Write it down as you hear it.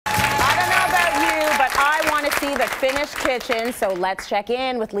see the finished kitchen, so let's check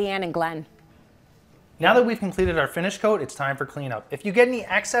in with Leigh-Ann and Glenn. Now that we've completed our finish coat, it's time for cleanup. If you get any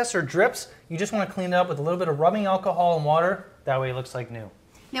excess or drips, you just want to clean it up with a little bit of rubbing alcohol and water. That way it looks like new.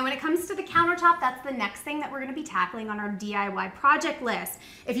 Now when it comes to the countertop, that's the next thing that we're going to be tackling on our DIY project list.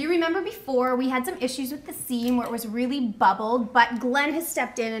 If you remember before, we had some issues with the seam where it was really bubbled, but Glenn has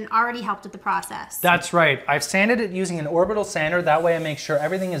stepped in and already helped with the process. That's right. I've sanded it using an orbital sander. That way I make sure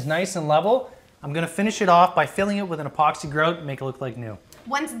everything is nice and level. I'm going to finish it off by filling it with an epoxy grout and make it look like new.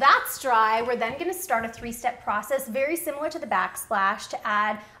 Once that's dry, we're then going to start a three-step process very similar to the backsplash to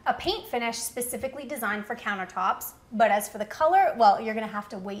add a paint finish specifically designed for countertops. But as for the color, well, you're going to have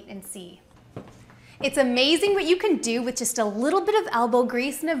to wait and see. It's amazing what you can do with just a little bit of elbow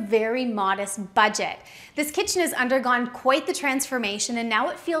grease and a very modest budget. This kitchen has undergone quite the transformation and now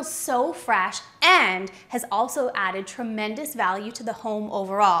it feels so fresh and has also added tremendous value to the home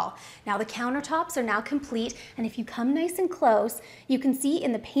overall. Now the countertops are now complete, and if you come nice and close, you can see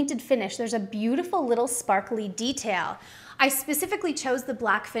in the painted finish there's a beautiful little sparkly detail. I specifically chose the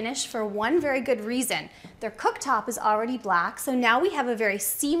black finish for one very good reason. Their cooktop is already black, so now we have a very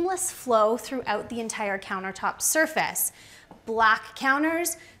seamless flow throughout the entire countertop surface. Black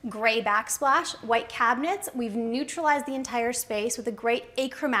counters, gray backsplash, white cabinets. We've neutralized the entire space with a great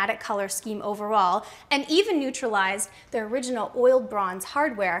achromatic color scheme overall, and even neutralized the original oiled bronze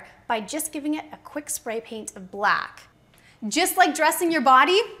hardware by just giving it a quick spray paint of black. Just like dressing your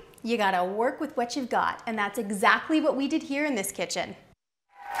body, you gotta work with what you've got, and that's exactly what we did here in this kitchen.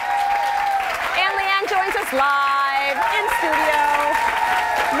 And Leigh-Ann joins us live in studio.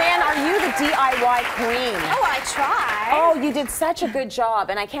 Man, are you the DIY queen? Oh, I tried. Oh, you did such a good job,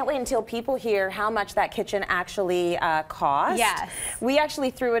 and I can't wait until people hear how much that kitchen actually cost. Yes. We actually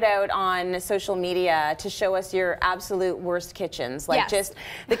threw it out on social media to show us your absolute worst kitchens. Like just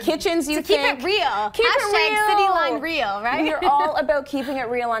the kitchens you think. Keep it real. Keep it real. Cityline real, right? We're all about keeping it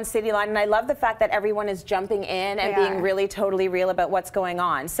real on Cityline, and I love the fact that everyone is jumping in and being really totally real about what's going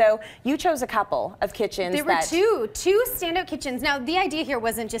on. So you chose a couple of kitchens. There were two standout kitchens. Now the idea here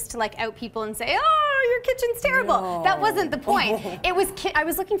wasn't just to like out people and say, oh, your kitchen's terrible. No. That wasn't the point. It was I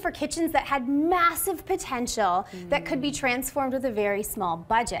was looking for kitchens that had massive potential that could be transformed with a very small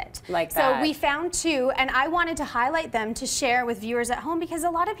budget. Like that. So we found two, and I wanted to highlight them to share with viewers at home because a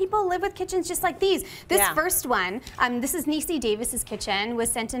lot of people live with kitchens just like these. This first one, this is Niecy Davis's kitchen,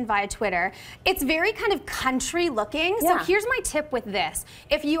 was sent in via Twitter. It's very kind of country looking. So here's my tip with this.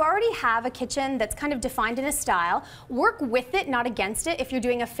 If you already have a kitchen that's kind of defined in a style, work with it, not against it if you're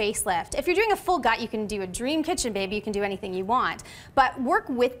doing a facelift. If you're doing a full gut, you can do a dream kitchen, baby. You can do anything you want. But work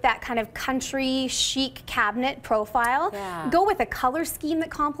with that kind of country chic cabinet profile. Go with a color scheme that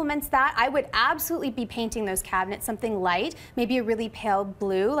complements that. I would absolutely be painting those cabinets something light, maybe a really pale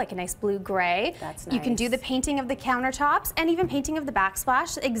blue, like a nice blue gray. That's nice. You can do the painting of the countertops and even painting of the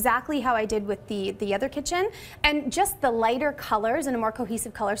backsplash, exactly how I did with the other kitchen. And just the lighter colors and a more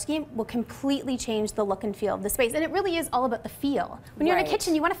cohesive color scheme will completely change the look and feel of the space. And it really is all about the feel. When you're in a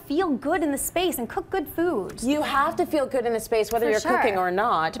kitchen, you want to feel good in the space and cook good food. You have to feel good in the space whether you're cooking or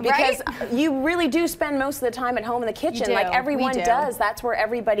not, because you really do spend most of the time at home in the kitchen, like everyone does. That's where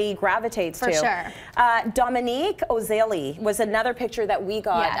everybody gravitates to. For sure. Dominique Ozeli was another picture that we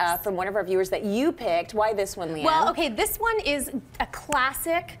got from one of our viewers that you picked. Why this one, Leigh-Ann? Well, okay, this one is a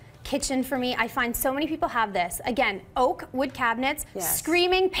classic kitchen for me. I find so many people have this. Again, oak wood cabinets,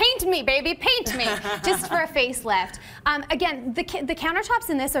 screaming, paint me, baby, paint me, just for a facelift. Again, the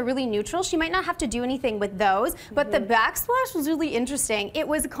countertops in this are really neutral. She might not have to do anything with those, but the backsplash was really interesting. It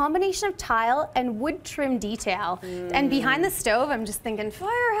was a combination of tile and wood trim detail. And behind the stove, I'm just thinking,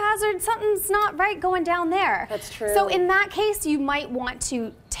 fire hazard, something's not right going down there. That's true. So in that case, you might want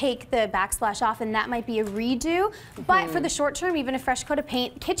to take the backsplash off, and that might be a redo. But for the short term, even a fresh coat of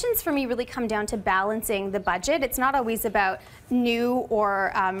paint, kitchens for me really come down to balancing the budget. It's not always about new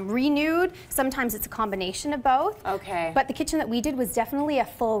or renewed. Sometimes it's a combination of both. Okay. But the kitchen that we did was definitely a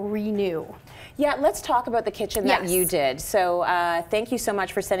full renew. Yeah, let's talk about the kitchen that you did. So thank you so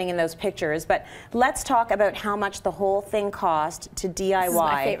much for sending in those pictures. But let's talk about how much the whole thing cost to DIY this is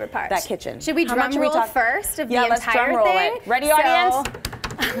my favorite part. that kitchen. Should we drum roll first of the entire let's drum roll thing? it. Ready, audience?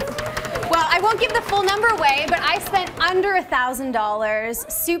 Well, I won't give the full number away, but I spent under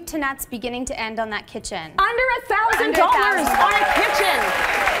 $1,000, soup to nuts, beginning to end on that kitchen. Under $1,000 on a kitchen.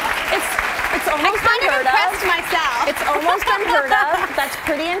 It's almost unheard of. Myself. It's almost unheard of. That's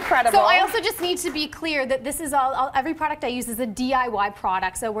pretty incredible. So I also just need to be clear that this is every product I use is a DIY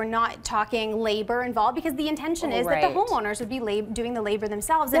product, so we're not talking labor involved, because the intention is that the homeowners would be doing the labor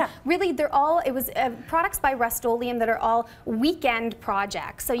themselves. And really, it was products by Rust-Oleum that are all weekend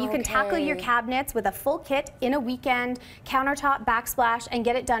projects. So you can tackle your cabinets with a full kit in a weekend, countertop, backsplash, and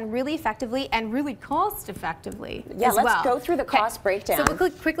get it done really effectively and really cost effectively as well. Let's go through the cost breakdown. So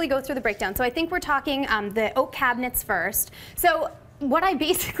we'll quickly go through the breakdown. So I think we're talking the oak cabinets first. So what I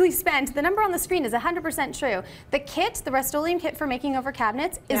basically spent, the number on the screen is 100% true. The kit, the Rust-Oleum kit for making over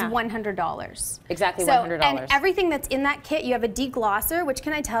cabinets is $100. Exactly $100. And everything that's in that kit, you have a deglosser, which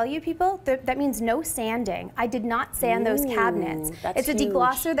can I tell you, people, that means no sanding. I did not sand those cabinets. It's a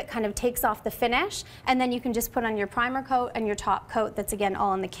deglosser that kind of takes off the finish, and then you can just put on your primer coat and your top coat that's, again,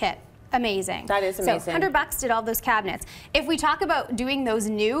 all in the kit. Amazing. That is amazing. So $100 did all those cabinets. If we talk about doing those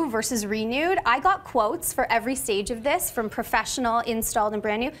new versus renewed, I got quotes for every stage of this, from professional, installed, and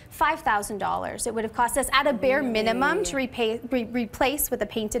brand new, $5,000. It would have cost us at a bare minimum to replace with a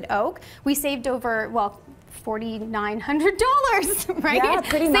painted oak. We saved over, well, $4,900, right? Yeah,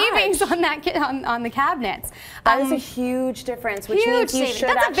 pretty much. Savings on that on the cabinets. That is a huge difference, which means you should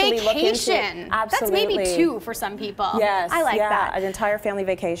actually look into it. Absolutely. That's maybe 2 for some people. Yes, I like that. An entire family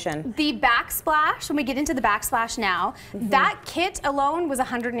vacation. The backsplash, when we get into the backsplash now, that kit alone was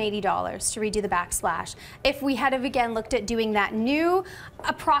 $180 to redo the backsplash. If we had again looked at doing that new,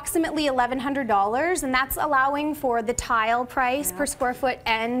 approximately $1,100, and that's allowing for the tile price per square foot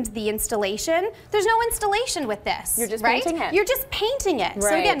and the installation. There's no installation with this. You're just painting it. You're just painting it.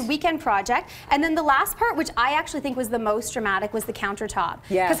 So again, weekend project. And then the last part, which I actually think was the most dramatic, was the countertop.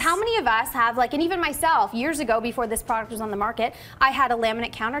 Yes. Because how many of us have, like, and even myself, years ago before this product was on the market, I had a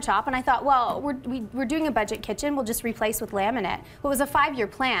laminate countertop, and I thought, well, we're doing a budget kitchen, we'll just replace with laminate. Well, it was a 5-year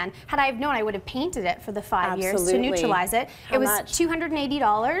plan. Had I have known, I would have painted it for the 5 years to neutralize it. How it was much?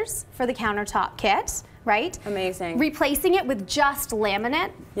 $280 for the countertop kit. Right? Amazing. Replacing it with just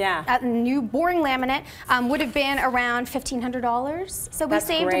laminate, a new boring laminate, would have been around $1,500. So we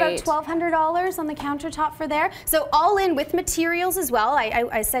saved about $1,200 on the countertop for there. So all in with materials as well.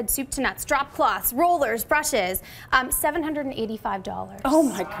 I said soup to nuts, drop cloths, rollers, brushes, $785. Oh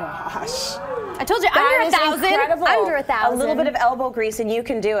my gosh. I told you, under $1,000. Under $1,000. A little bit of elbow grease and you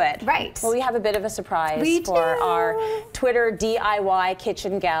can do it. Right. Well, we have a bit of a surprise for our Twitter DIY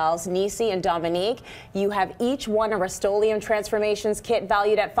kitchen gals, Nisi and Dominique. You have each won a Rust-Oleum Transformations kit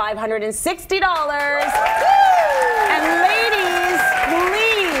valued at $560. And ladies,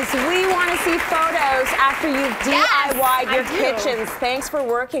 please, we want to see photos after you've DIY'd your kitchens. Thanks for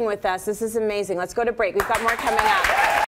working with us. This is amazing. Let's go to break. We've got more coming up.